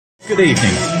Good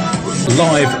evening,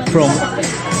 live from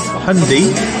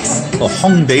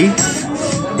Hongdae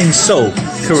in Seoul,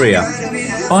 Korea.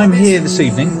 I'm here this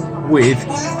evening with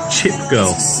Chip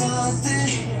Girl.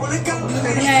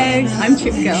 Hello, I'm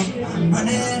Chip Girl.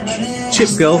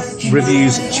 Chip Girl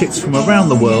reviews chips from around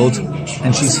the world,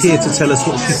 and she's here to tell us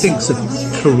what she thinks of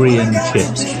Korean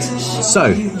chips.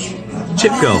 So,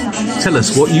 Chip Girl, tell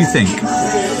us what you think.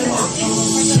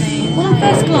 Well, at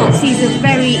first glance, these are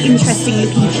very interesting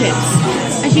looking chips.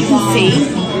 As you can see,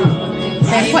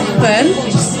 they're quite firm.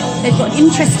 They've got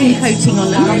interesting coating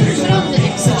on them,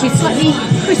 which is slightly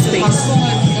crispy.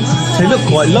 They look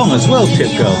quite long as well,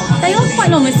 Chip Girl. They are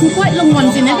quite long. There's some quite long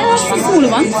ones in there. There are some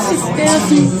smaller ones. There are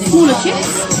some smaller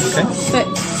chips. Okay. But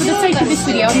for the sake of this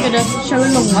video, I'm going to show a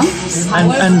long one.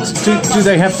 And do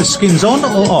they have the skins on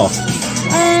or off?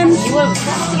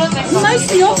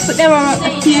 Mostly off, but there are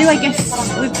a few, I guess,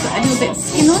 with a little bit of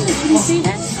skin on, as you can see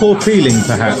there. Poor peeling,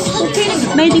 perhaps. Poor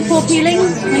peeling, maybe poor peeling.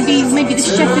 Maybe the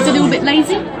chef is a little bit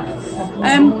lazy.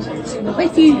 But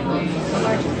if you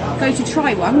go to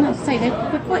try one, I'd say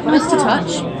they're quite nice to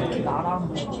touch.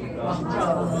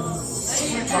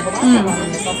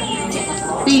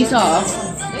 These are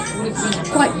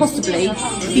quite possibly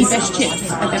the best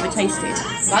chips I've ever tasted.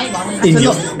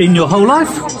 In your whole life?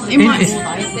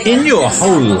 In your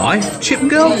whole life, Chip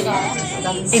Girl?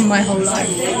 In my whole life.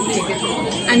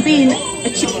 And being a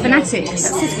chip fanatic, that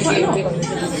says quite a lot.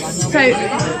 So,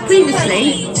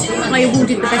 previously, I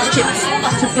awarded the best chips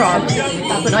to Prague,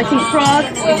 but I think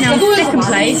Prague is now in second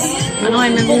place, and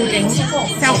I'm awarding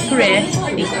South Korea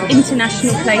the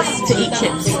international place to eat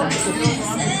chips.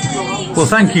 Well,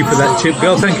 thank you for that, Chip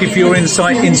Girl. Thank you for your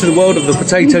insight into the world of the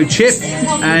potato chip,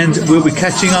 and we'll be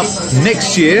catching up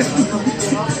next year,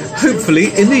 hopefully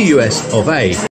in the US of A.